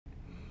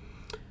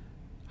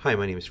Hi,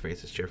 my name is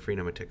Francis Jeffrey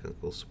and I'm a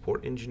technical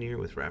support engineer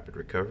with Rapid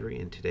Recovery,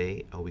 and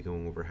today I'll be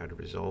going over how to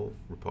resolve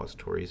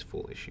repositories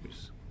full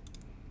issues.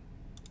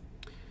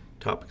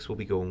 Topics we'll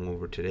be going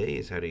over today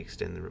is how to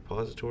extend the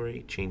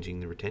repository,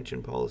 changing the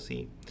retention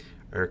policy,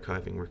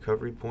 archiving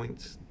recovery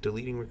points,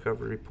 deleting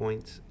recovery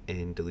points,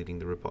 and deleting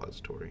the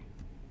repository.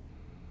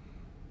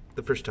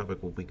 The first topic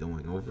we'll be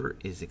going over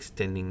is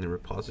extending the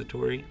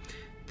repository.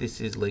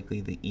 This is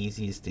likely the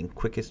easiest and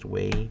quickest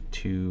way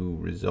to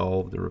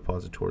resolve the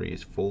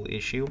repository's full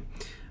issue.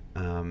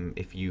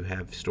 If you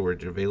have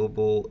storage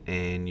available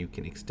and you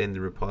can extend the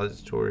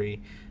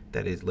repository,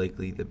 that is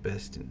likely the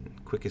best and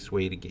quickest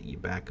way to get you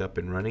back up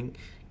and running.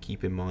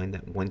 Keep in mind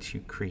that once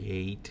you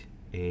create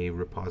a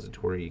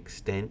repository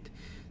extent,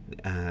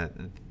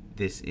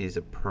 this is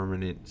a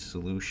permanent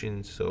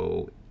solution,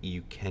 so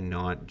you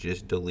cannot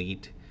just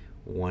delete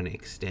one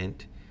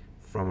extent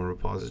from a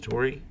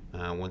repository.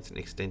 Once an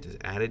extent is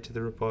added to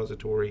the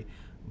repository,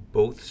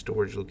 both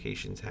storage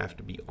locations have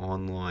to be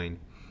online,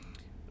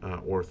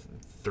 or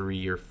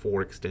 3 or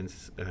 4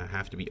 extents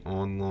have to be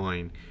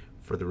online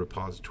for the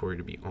repository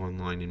to be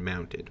online and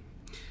mounted.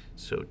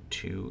 So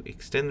to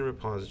extend the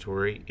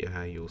repository,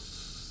 you'll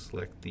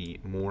select the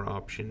More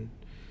option,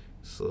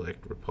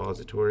 select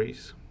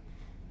Repositories,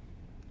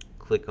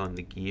 click on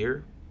the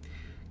gear,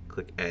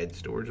 click Add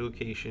Storage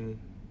Location,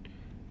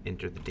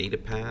 enter the data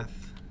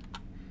path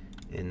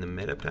and the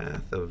meta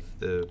path of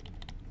the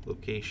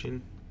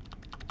location.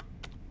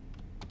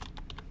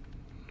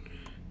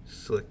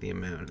 Select the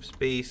amount of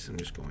space. I'm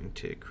just going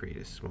to create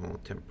a small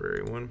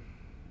temporary one.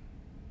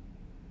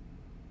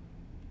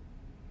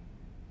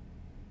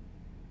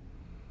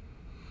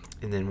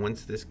 And then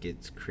once this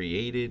gets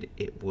created,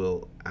 it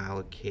will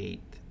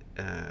allocate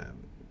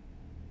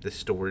the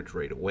storage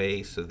right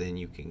away, so then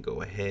you can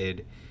go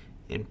ahead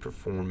and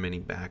perform many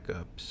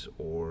backups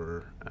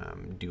or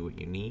do what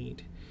you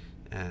need,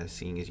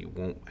 seeing as you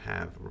won't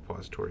have a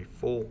repository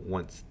full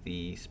once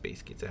the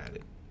space gets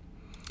added.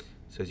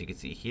 So as you can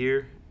see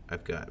here,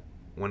 I've got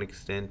one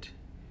extent,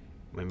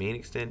 my main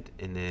extent,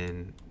 and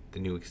then the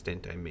new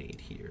extent I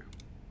made here.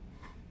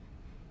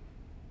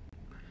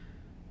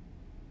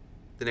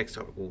 The next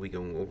topic we'll be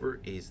going over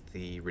is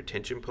the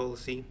retention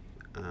policy.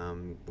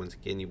 Once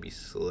again, you'll be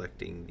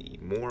selecting the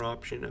More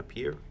option up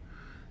here,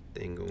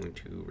 then going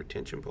to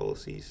Retention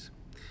Policies.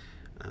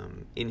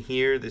 In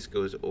here, this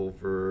goes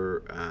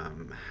over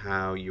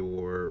how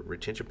your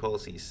retention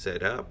policy is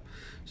set up.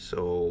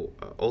 So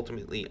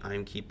ultimately,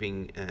 I'm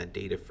keeping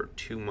data for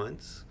 2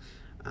 months.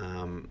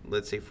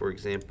 Let's say, for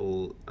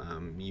example,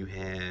 you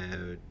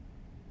have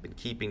been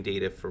keeping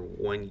data for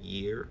 1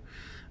 year.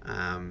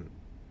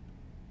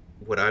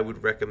 What I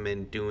would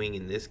recommend doing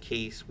in this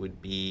case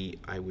would be,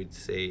 I would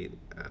say,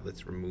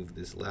 let's remove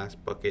this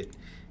last bucket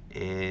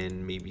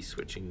and maybe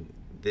switching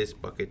this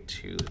bucket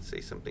to, let's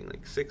say, something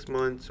like 6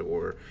 months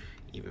or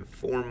even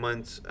 4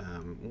 months,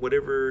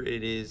 whatever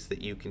it is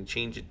that you can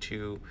change it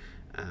to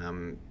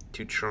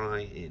try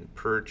and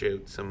purge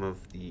out some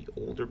of the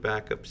older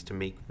backups to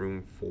make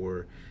room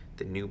for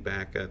the new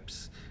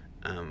backups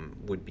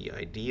would be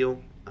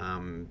ideal.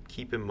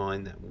 Keep in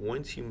mind that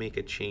once you make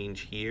a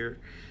change here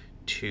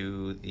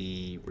to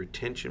the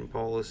retention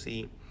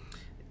policy,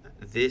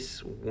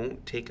 this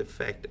won't take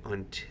effect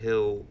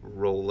until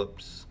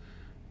rollups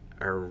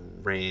are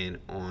ran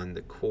on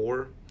the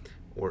core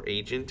or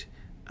agent.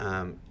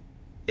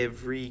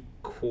 Every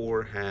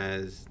core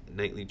has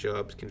nightly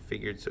jobs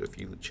configured, so if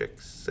you check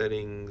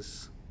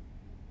settings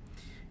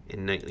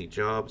and nightly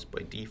jobs,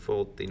 by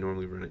default they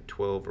normally run at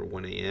 12 or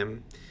 1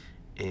 a.m.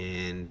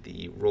 and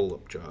the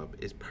rollup job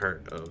is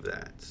part of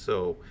that.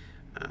 So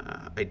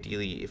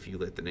ideally, if you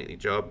let the nightly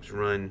jobs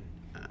run,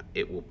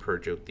 it will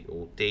purge out the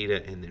old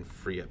data and then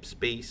free up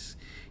space.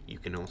 You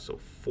can also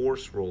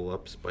force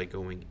rollups by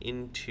going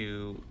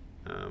into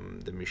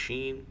the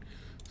machine,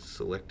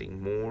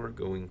 selecting More,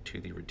 going to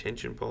the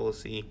retention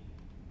policy,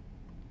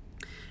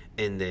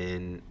 and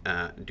then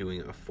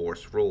doing a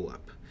force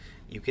rollup.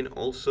 You can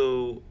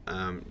also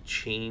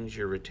change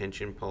your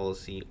retention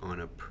policy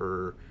on a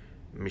per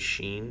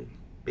machine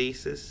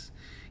basis.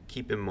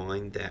 Keep in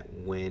mind that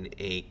when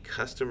a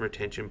custom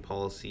retention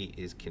policy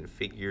is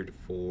configured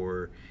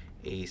for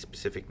a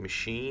specific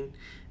machine,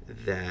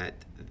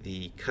 that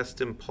the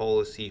custom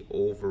policy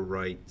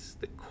overwrites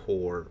the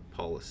core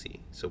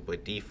policy. So by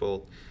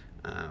default,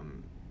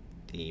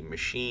 the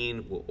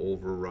machine will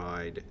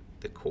override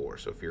the core.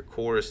 So if your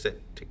core is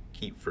set to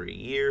keep for a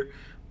year,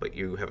 but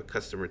you have a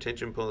custom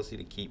retention policy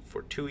to keep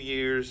for 2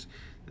 years,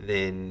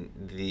 then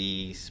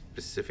the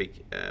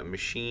specific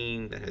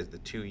machine that has the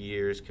 2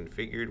 years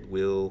configured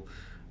will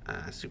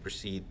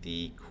supersede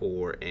the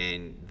core,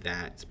 and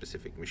that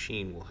specific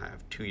machine will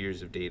have 2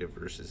 years of data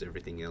versus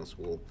everything else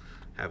will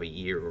have a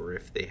year, or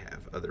if they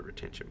have other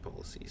retention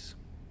policies.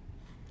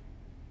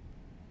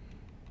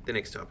 The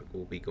next topic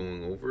we'll be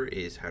going over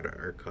is how to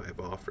archive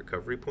off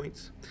recovery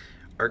points.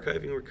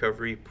 Archiving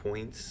recovery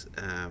points,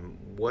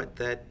 what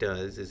that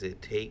does is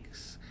it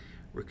takes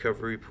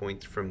recovery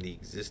points from the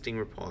existing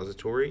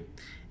repository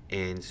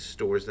and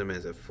stores them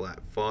as a flat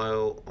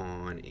file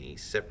on a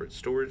separate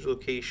storage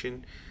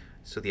location.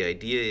 So the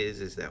idea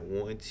is that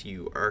once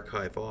you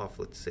archive off,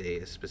 let's say,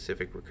 a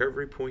specific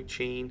recovery point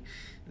chain,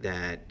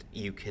 that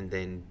you can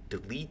then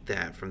delete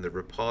that from the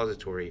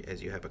repository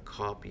as you have a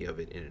copy of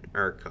it in an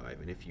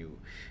archive. And if you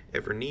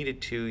ever needed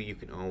to, you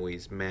can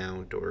always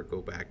mount or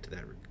go back to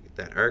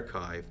that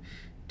archive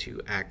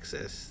to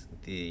access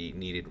the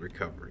needed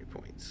recovery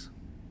points.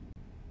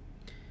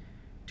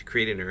 To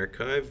create an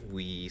archive,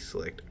 we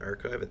select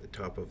Archive at the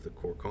top of the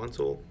core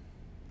console.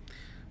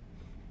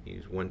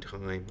 Use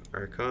one-time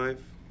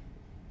archive.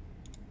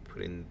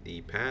 Put in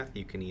the path.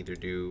 You can either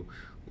do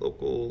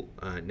local,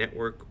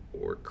 network,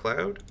 or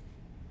cloud.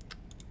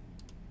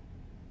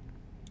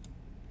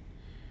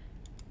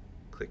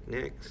 Click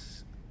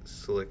Next.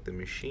 Select the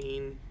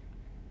machine.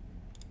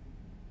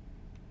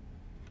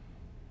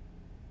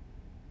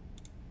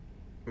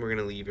 We're going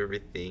to leave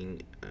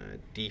everything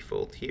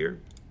default here.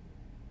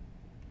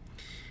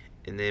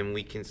 And then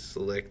we can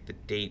select the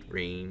date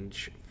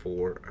range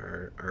for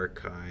our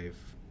archive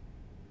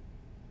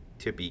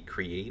to be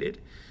created.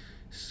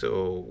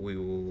 So we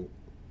will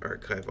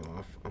archive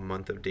off a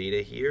month of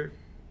data here,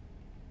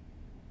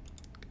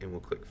 and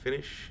we'll click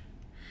Finish.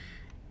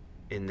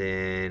 And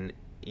then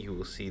you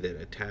will see that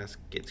a task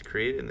gets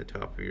created in the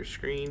top of your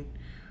screen,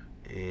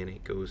 and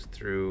it goes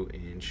through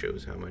and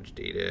shows how much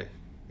data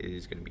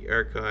is going to be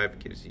archived,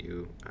 gives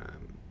you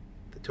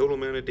the total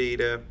amount of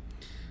data,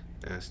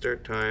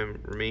 start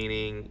time,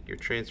 remaining, your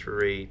transfer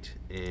rate,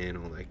 and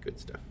all that good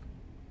stuff.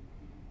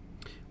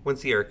 Once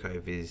the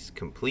archive is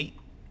complete,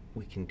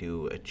 we can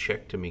do a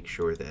check to make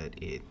sure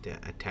that it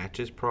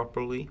attaches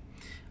properly.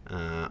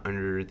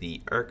 Under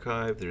the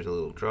archive, there's a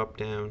little drop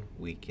down.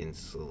 We can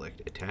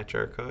select Attach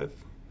Archive.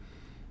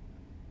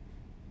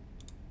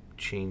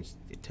 Change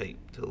the type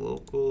to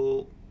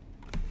local.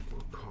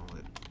 We'll call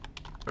it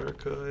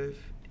Archive,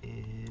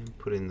 and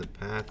put in the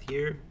path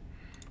here,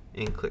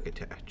 and click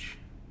Attach.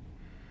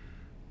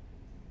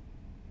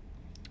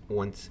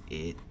 Once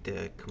it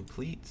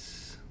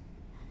completes,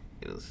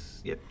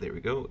 yep, there we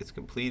go, it's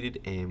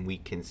completed, and we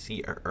can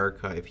see our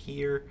archive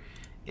here,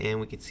 and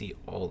we can see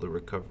all the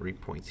recovery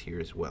points here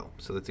as well.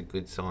 So that's a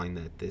good sign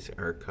that this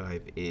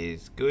archive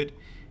is good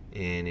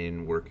and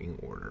in working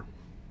order.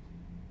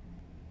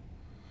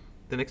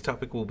 The next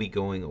topic we'll be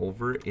going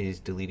over is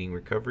deleting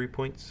recovery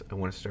points. I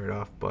want to start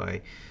off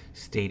by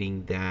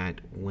stating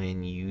that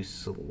when you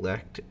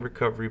select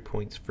recovery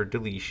points for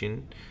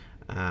deletion,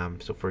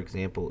 so for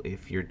example,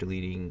 if you're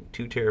deleting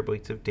 2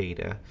 terabytes of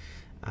data,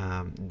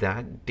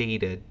 that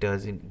data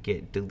doesn't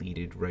get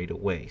deleted right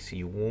away, so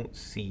you won't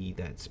see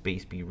that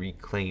space be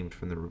reclaimed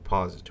from the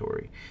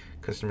repository.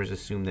 Customers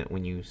assume that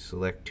when you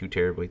select 2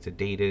 terabytes of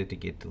data to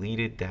get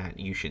deleted, that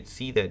you should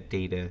see that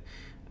data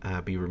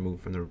be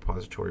removed from the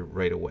repository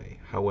right away.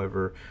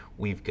 However,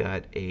 we've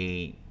got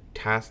a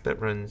task that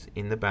runs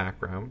in the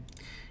background.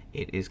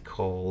 It is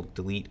called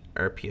delete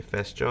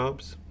RPFS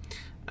jobs.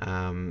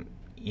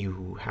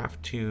 You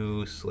have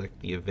to select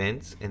the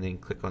events and then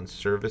click on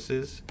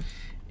services,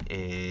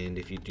 and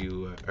if you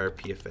do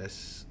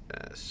RPFS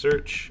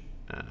search,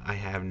 I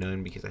have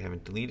none because I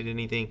haven't deleted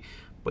anything,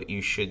 but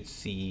you should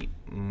see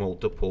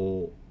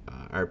multiple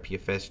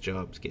RPFS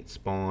jobs get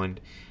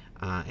spawned,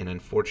 and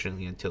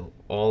unfortunately, until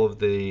all of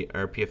the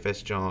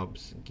RPFS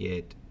jobs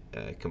get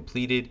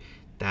completed,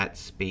 that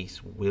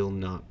space will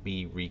not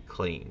be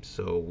reclaimed.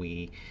 So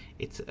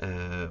it's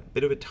a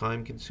bit of a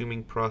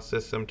time-consuming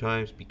process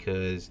sometimes,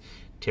 because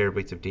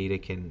terabytes of data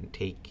can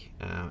take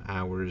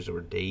hours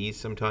or days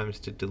sometimes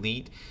to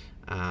delete.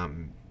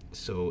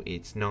 So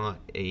it's not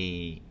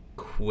a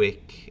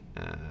quick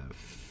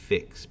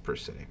fix per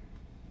se.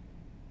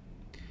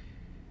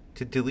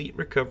 To delete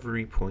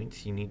recovery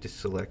points, you need to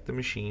select the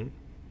machine,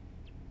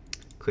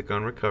 click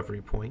on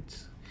recovery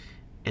points,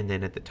 and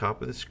then at the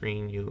top of the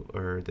screen,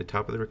 or the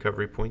top of the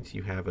recovery points,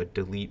 you have a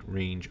delete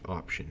range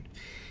option.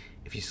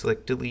 If you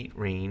select delete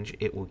range,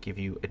 it will give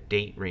you a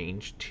date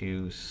range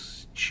to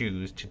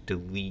choose to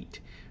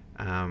delete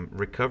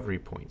recovery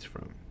points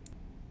from.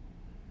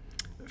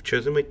 I've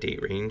chosen my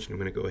date range, and I'm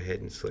going to go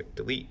ahead and select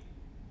delete.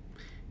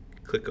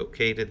 Click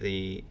OK to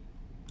the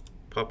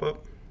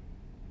pop-up.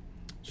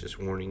 It's just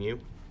warning you.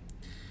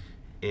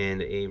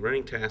 And a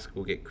running task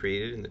will get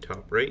created in the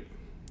top right.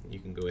 You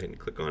can go ahead and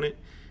click on it,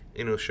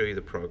 and it'll show you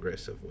the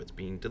progress of what's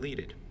being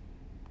deleted.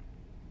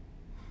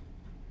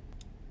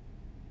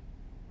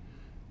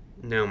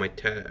 Now my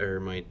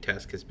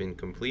task has been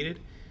completed,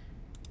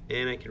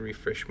 and I can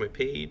refresh my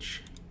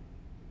page,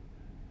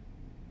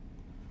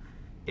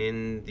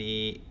 and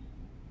the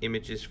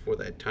images for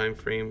that time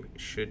frame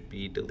should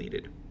be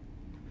deleted.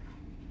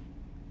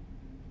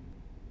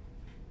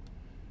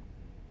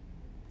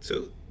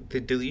 So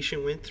the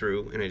deletion went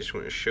through, and I just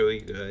want to show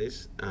you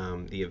guys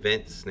the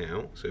events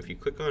now. So if you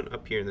click on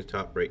up here in the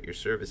top right, your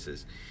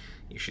services,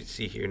 you should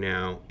see here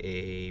now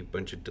a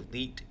bunch of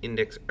delete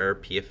index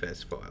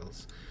RPFS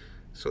files.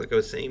 So like I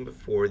was saying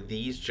before,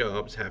 these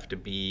jobs have to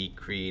be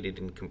created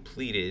and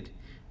completed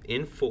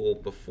in full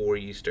before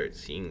you start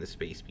seeing the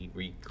space be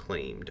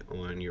reclaimed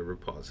on your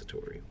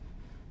repository.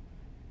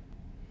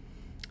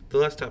 The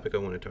last topic I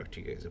want to talk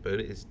to you guys about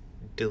is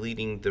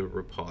deleting the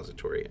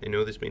repository. I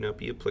know this may not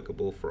be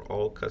applicable for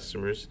all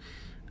customers.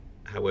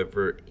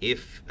 However,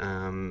 if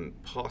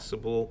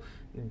possible,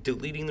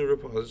 deleting the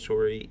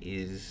repository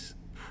is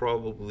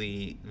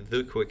probably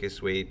the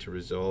quickest way to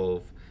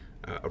resolve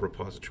a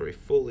repository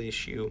full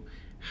issue.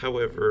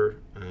 However,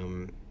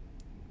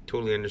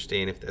 totally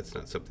understand if that's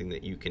not something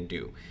that you can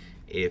do.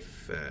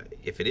 If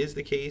it is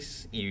the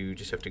case, you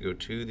just have to go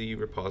to the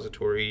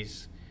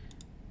repositories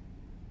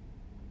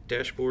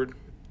dashboard.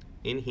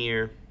 In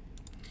here,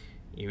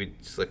 you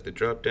would select the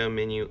drop down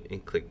menu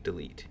and click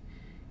delete.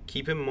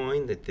 Keep in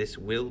mind that this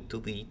will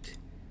delete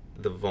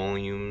the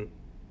volume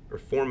or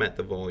format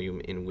the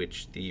volume in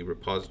which the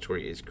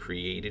repository is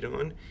created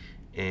on,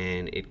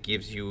 and it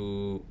gives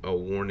you a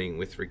warning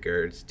with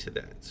regards to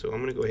that. So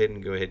I'm going to go ahead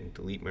and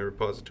delete my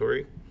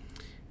repository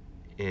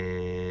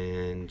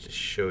and just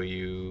show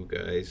you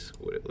guys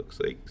what it looks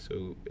like.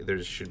 So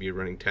there should be a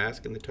running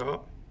task in the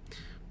top.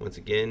 Once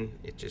again,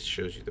 it just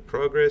shows you the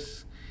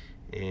progress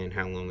and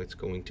how long it's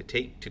going to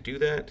take to do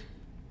that.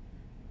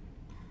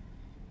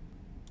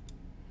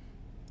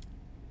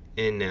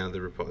 And now the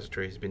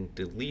repository has been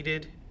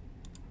deleted,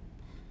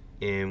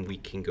 and we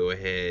can go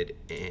ahead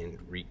and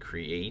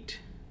recreate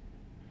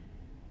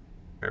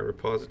our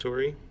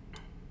repository.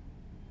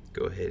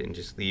 Go ahead and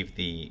just leave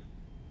the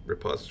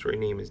repository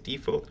name as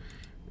default.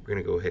 We're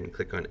going to go ahead and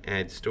click on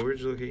add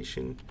storage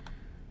location,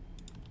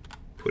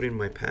 put in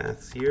my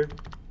paths here,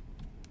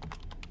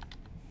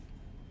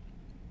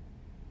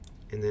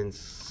 and then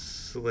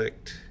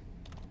select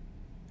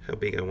how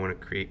big I want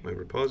to create my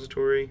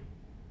repository,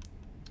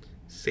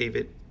 save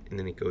it, and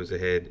then it goes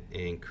ahead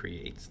and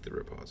creates the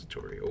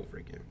repository over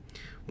again.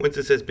 Once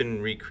this has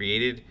been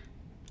recreated,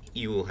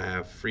 you will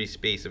have free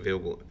space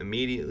available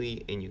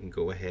immediately, and you can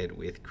go ahead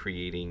with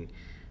creating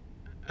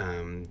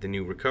the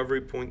new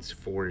recovery points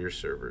for your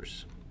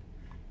servers.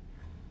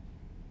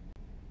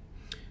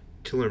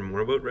 To learn more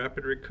about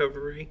rapid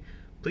recovery,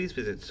 please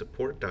visit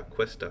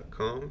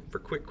support.quest.com. For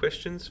quick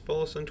questions,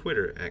 follow us on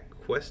Twitter at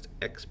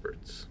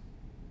QuestExperts.